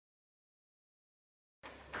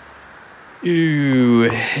Ooh,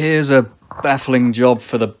 here's a baffling job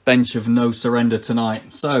for the bench of no surrender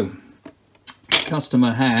tonight. So,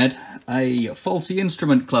 customer had a faulty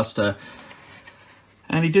instrument cluster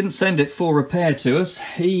and he didn't send it for repair to us.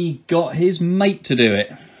 He got his mate to do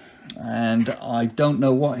it. And I don't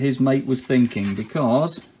know what his mate was thinking,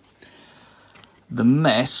 because the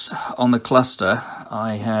mess on the cluster,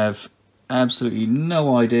 I have absolutely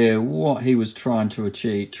no idea what he was trying to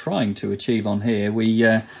achieve on here.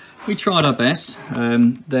 We tried our best.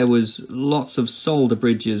 There was lots of solder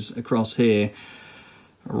bridges across here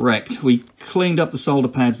wrecked. We cleaned up the solder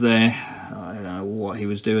pads there. I don't know what he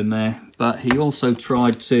was doing there, but he also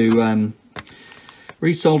tried to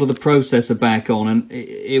resolder the processor back on, and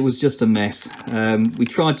it was just a mess. We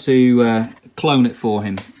tried to clone it for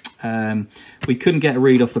him. We couldn't get a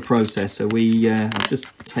read off the processor. I've just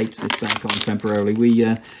taped this back on temporarily.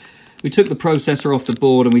 We took the processor off the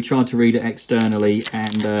board and we tried to read it externally,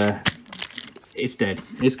 and it's dead.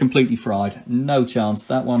 It's completely fried. No chance.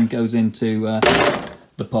 That one goes into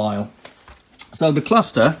the pile. So the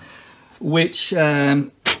cluster, which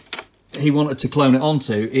he wanted to clone it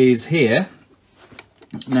onto, is here.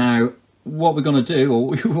 Now, what we're going to do,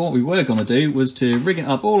 or what we were going to do, was to rig it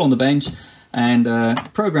up all on the bench and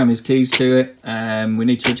program his keys to it. We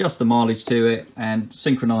need to adjust the mileage to it and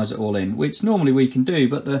synchronize it all in, which normally we can do,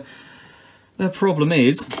 but the problem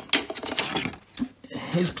is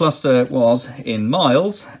his cluster was in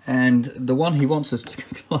miles and the one he wants us to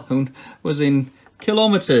clone was in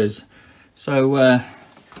kilometers. So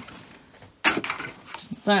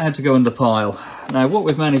that had to go in the pile. Now what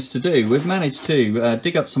we've managed to do, we've managed to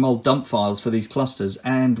dig up some old dump files for these clusters,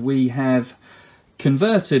 and we have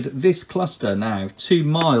converted this cluster now to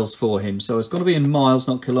miles for him. So it's going to be in miles,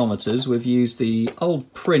 not kilometers. We've used the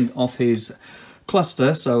old print off his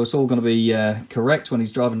cluster, so it's all going to be correct when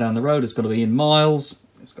he's driving down the road. It's going to be in miles.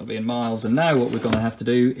 It's going to be in miles. And now what we're going to have to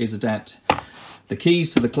do is adapt the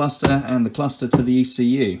keys to the cluster and the cluster to the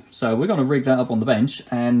ECU. So we're going to rig that up on the bench,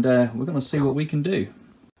 and we're going to see what we can do.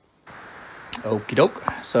 Okie doke.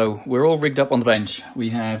 So we're all rigged up on the bench. We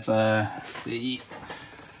have the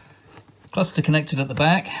cluster connected at the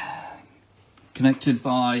back, connected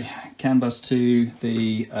by CAN bus to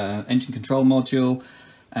the engine control module,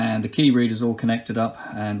 and the key reader's all connected up,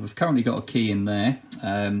 and we've currently got a key in there.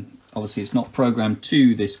 Obviously it's not programmed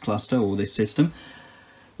to this cluster or this system.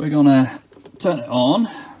 We're gonna turn it on,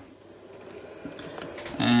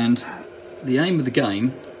 and the aim of the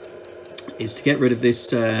game is to get rid of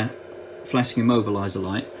this flashing immobilizer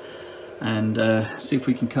light and see if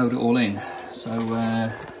we can code it all in.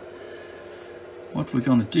 So what we're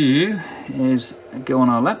going to do is go on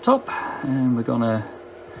our laptop, and we're going to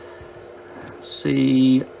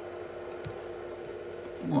see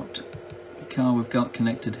what car we've got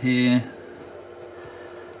connected here.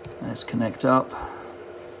 Let's connect up.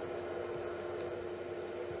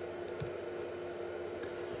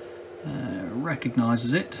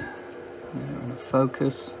 Recognizes it. We're on a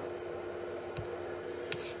Focus.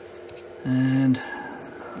 And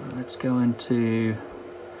let's go into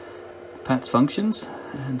PATS functions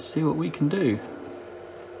and see what we can do.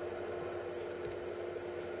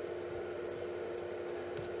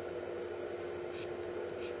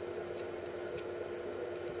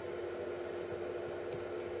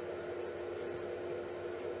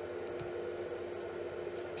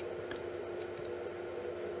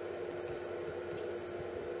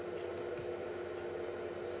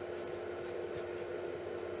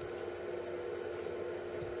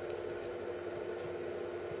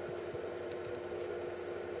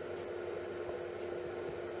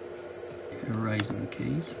 Erasing the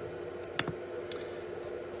keys.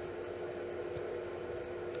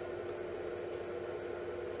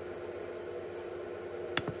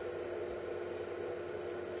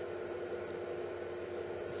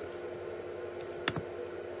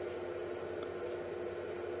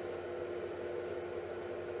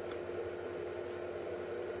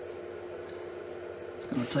 It's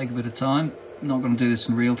going to take a bit of time. I'm not going to do this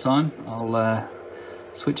in real time. I'll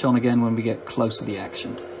switch on again when we get close to the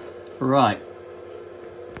action. Right,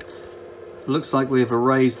 looks like we've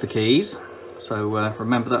erased the keys. So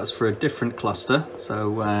remember, that's for a different cluster. So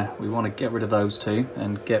we want to get rid of those two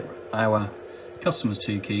and get our customer's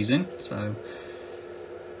two keys in. So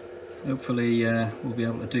hopefully we'll be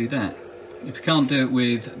able to do that. If you can't do it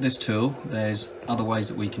with this tool, there's other ways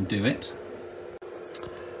that we can do it.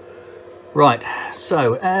 Right,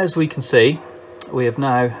 so as we can see, we have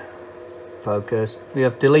now focused. We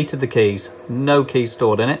have deleted the keys. No keys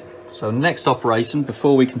stored in it. So next operation,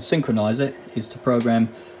 before we can synchronize it, is to program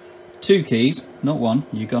two keys, not one.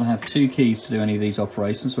 You've got to have two keys to do any of these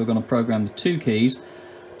operations. So we're going to program the two keys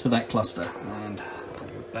to that cluster. And go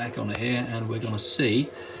back on it here, and we're going to see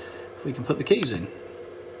if we can put the keys in.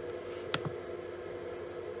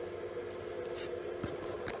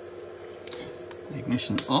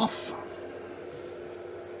 Ignition off.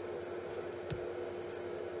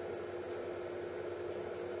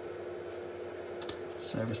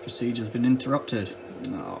 Service procedure has been interrupted.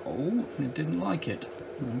 No, it didn't like it.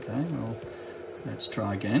 Okay, well, let's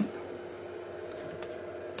try again.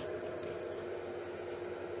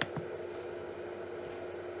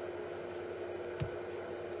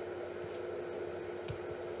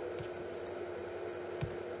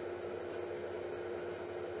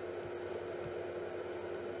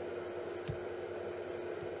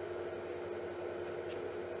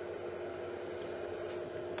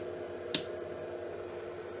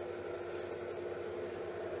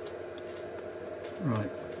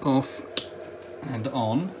 Right, off and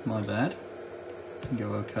on, my bad. Can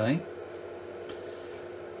go okay.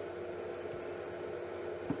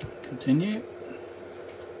 Continue.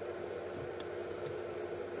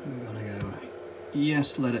 We're going to go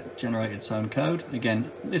yes, let it generate its own code.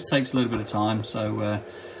 Again, this takes a little bit of time, so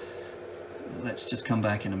let's just come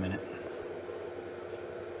back in a minute.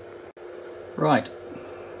 Right,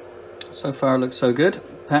 so far it looks so good.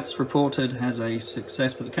 PATS reported has a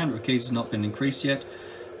success, but the counter of keys has not been increased yet.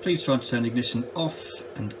 Please try to turn ignition off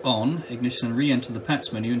and on, ignition, and re-enter the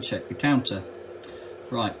PATS menu and check the counter.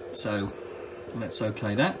 Right, so let's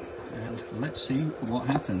OK that, and let's see what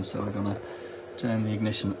happens. So we're going to turn the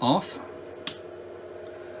ignition off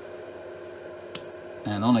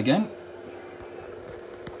and on again,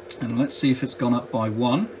 and let's see if it's gone up by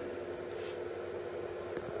 1.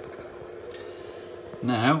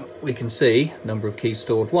 Now we can see number of keys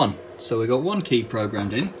stored 1. So we've got 1 key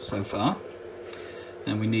programmed in so far,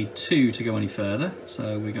 and we need 2 to go any further.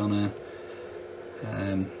 So we're going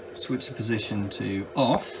to switch the position to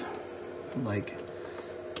off, like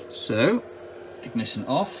so. Ignition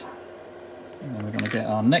off, and then we're going to get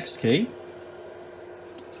our next key.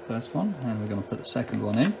 That's the first one, and we're going to put the second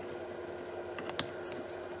one in.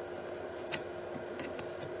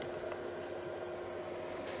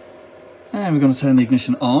 And we're going to turn the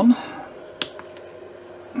ignition on,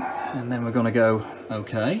 and then we're going to go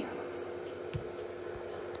OK,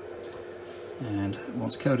 and it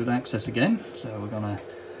wants coded access again, so we're going to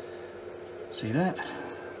see that,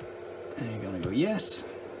 and you're going to go yes,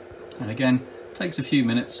 and again it takes a few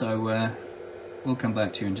minutes, so we'll come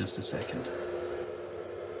back to you in just a second.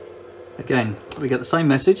 Again, we get the same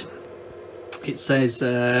message. It says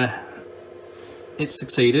it's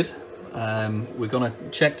succeeded. We're going to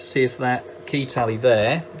check to see if that key tally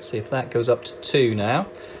there, see if that goes up to 2 now,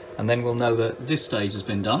 and then we'll know that this stage has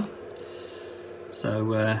been done.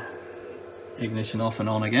 So ignition off and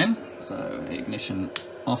on again, so ignition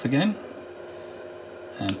off again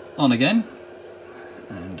and on again,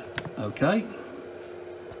 and OK.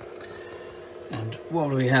 And what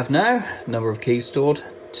do we have now? Number of keys stored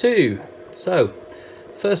 2. So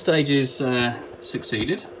first stage is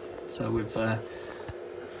succeeded, so we've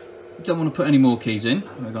don't want to put any more keys in.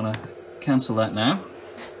 We're going to cancel that now.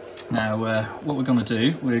 Now what we're going to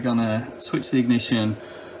do, we're going to switch the ignition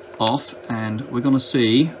off, and we're going to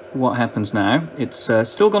see what happens now. It's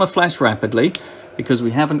still going to flash rapidly because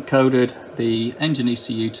we haven't coded the engine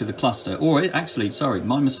ECU to the cluster, or actually, sorry,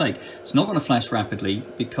 my mistake. It's not going to flash rapidly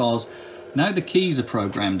because now the keys are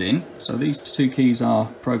programmed in. So these 2 keys are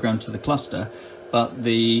programmed to the cluster, but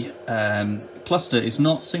the cluster is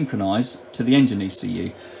not synchronized to the engine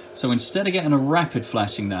ECU. So instead of getting a rapid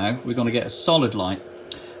flashing now, we're going to get a solid light,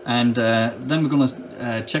 and then we're going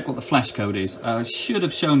to check what the flash code is. I should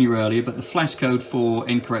have shown you earlier, but the flash code for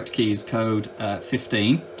incorrect key is code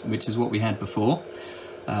 15, which is what we had before.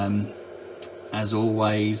 As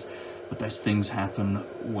always, the best things happen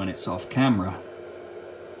when it's off camera.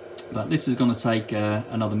 But this is going to take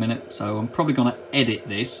another minute, so I'm probably going to edit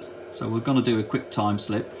this. So we're going to do a quick time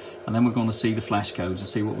slip, and then we're going to see the flash codes and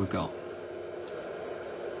see what we've got.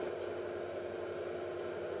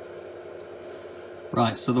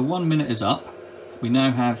 Right, so the 1 minute is up. We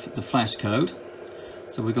now have the flash code.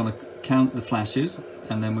 So we're going to count the flashes,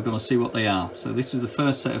 and then we're going to see what they are. So this is the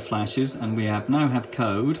first set of flashes, and we now have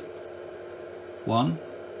code 1,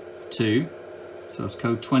 2. So that's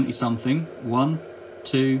code 20 something. 1,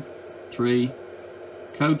 2, 3.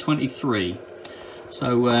 Code 23.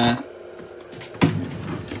 So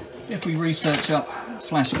if we research up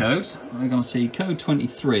flash codes, we're going to see code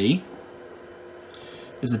 23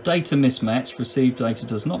 is a data mismatch. Received data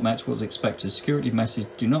does not match what was expected. Security message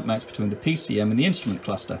do not match between the PCM and the instrument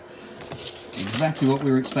cluster. Exactly what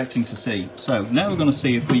we were expecting to see. So now we're going to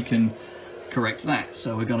see if we can correct that.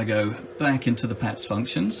 So we're going to go back into the PATS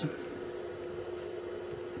functions.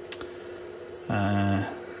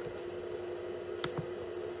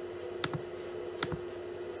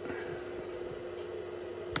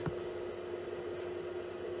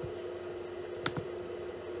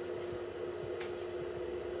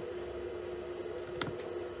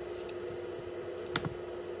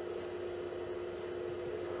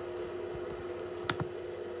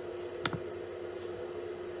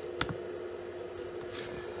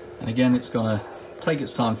 And again, it's going to take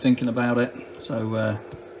its time thinking about it, so we're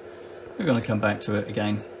going to come back to it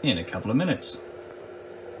again in a couple of minutes.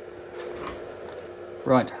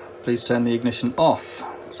 Right, please turn the ignition off.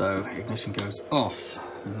 So ignition goes off,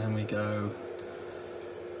 and then we go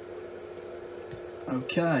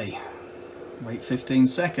okay. Wait 15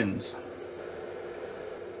 seconds.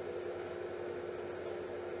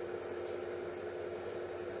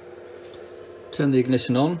 Turn the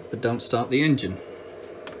ignition on, but don't start the engine.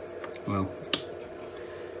 Well,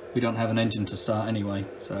 we don't have an engine to start anyway,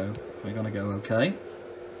 so we're going to go okay.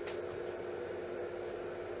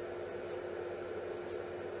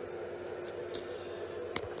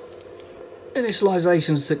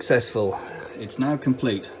 Initialization successful. It's now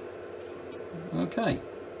complete. Okay,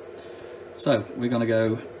 so we're going to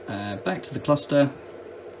go back to the cluster,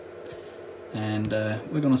 and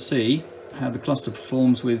we're going to see how the cluster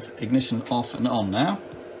performs with ignition off and on now.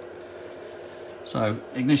 So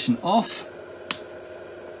ignition off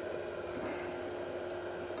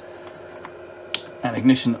and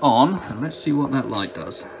ignition on, and let's see what that light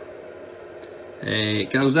does. It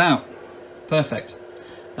goes out. Perfect.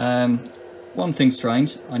 One thing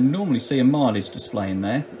strange, I normally see a mileage display in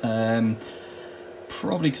there,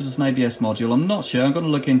 probably because it's an ABS module. I'm not sure, I'm going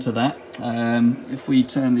to look into that. If we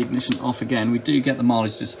turn the ignition off again, we do get the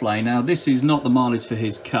mileage display. Now this is not the mileage for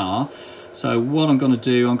his car. So what I'm going to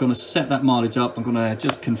do, I'm going to set that mileage up. I'm going to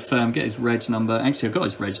just confirm, get his reg number. Actually, I've got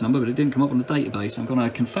his reg number, but it didn't come up on the database. I'm going to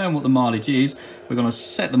confirm what the mileage is. We're going to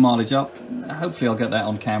set the mileage up. Hopefully I'll get that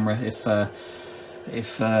on camera if I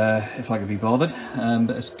can be bothered.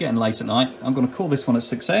 But it's getting late at night. I'm going to call this one a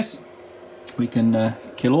success. We can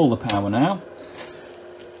kill all the power now.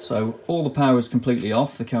 So all the power is completely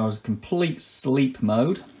off. The car is complete sleep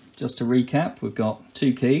mode. Just to recap, we've got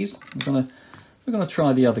two keys. We're going to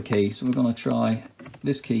try the other key, so we're going to try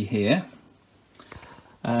this key here.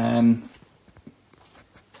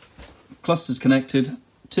 Cluster's connected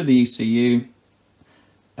to the ECU,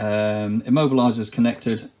 immobilizer's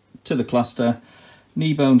connected to the cluster,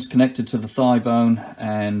 knee bone's connected to the thigh bone,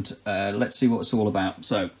 and let's see what it's all about.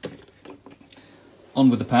 So, on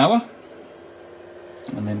with the power,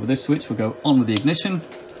 and then with this switch we'll go on with the ignition.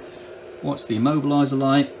 Watch the immobilizer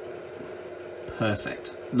light.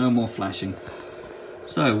 Perfect, no more flashing.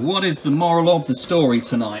 So what is the moral of the story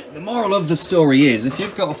tonight? The moral of the story is, if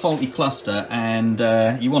you've got a faulty cluster and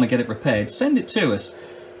you want to get it repaired, send it to us.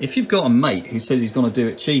 If you've got a mate who says he's going to do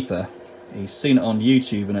it cheaper, he's seen it on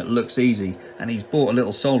YouTube and it looks easy, and he's bought a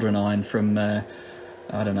little soldering iron from, I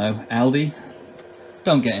don't know, Aldi,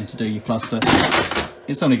 don't get him to do your cluster.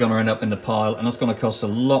 It's only going to end up in the pile, and it's going to cost a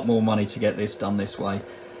lot more money to get this done this way.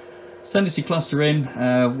 Send us your cluster in,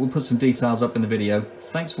 we'll put some details up in the video.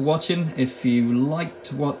 Thanks for watching. If you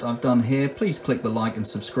liked what I've done here, please click the like and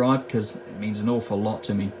subscribe, because it means an awful lot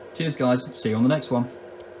to me. Cheers guys, see you on the next one.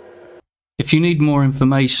 If you need more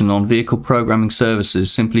information on vehicle programming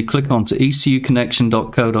services, simply click on to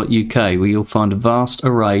ecuconnection.co.uk, where you'll find a vast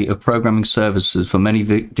array of programming services for many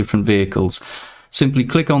different vehicles. Simply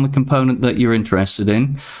click on the component that you're interested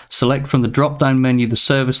in, select from the drop-down menu the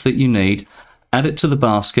service that you need, add it to the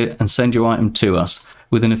basket and send your item to us.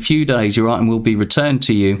 Within a few days, your item will be returned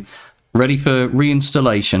to you, ready for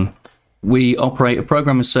reinstallation. We operate a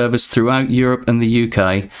programming service throughout Europe and the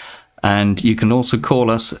UK, and you can also call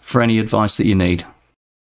us for any advice that you need.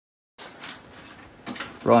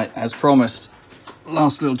 Right, as promised,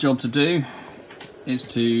 last little job to do is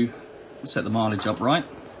to set the mileage up right.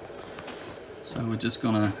 So we're just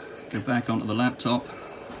gonna go back onto the laptop.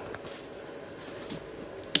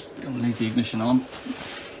 Gonna leave the ignition on.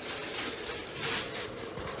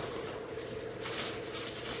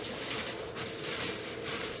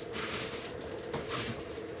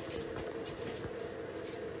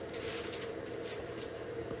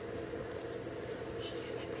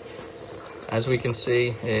 As we can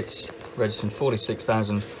see, it's registered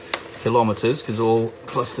 46,000 kilometers, because all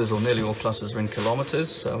clusters, or nearly all clusters, are in kilometers,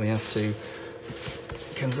 so we have to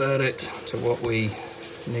convert it to what we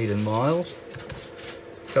need in miles.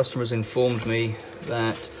 Customers informed me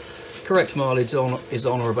that correct mileage is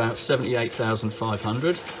on or about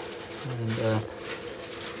 78,500, and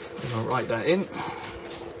I'll write that in.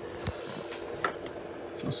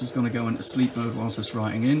 Cluster's going to go into sleep mode whilst it's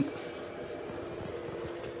writing in.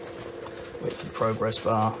 Wait for the progress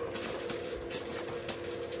bar.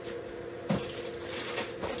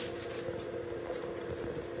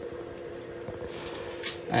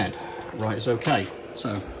 And right is okay.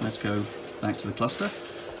 So let's go back to the cluster,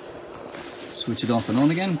 switch it off and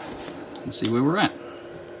on again, and see where we're at.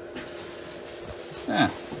 Yeah,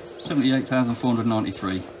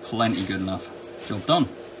 78,493, plenty good enough. Job done.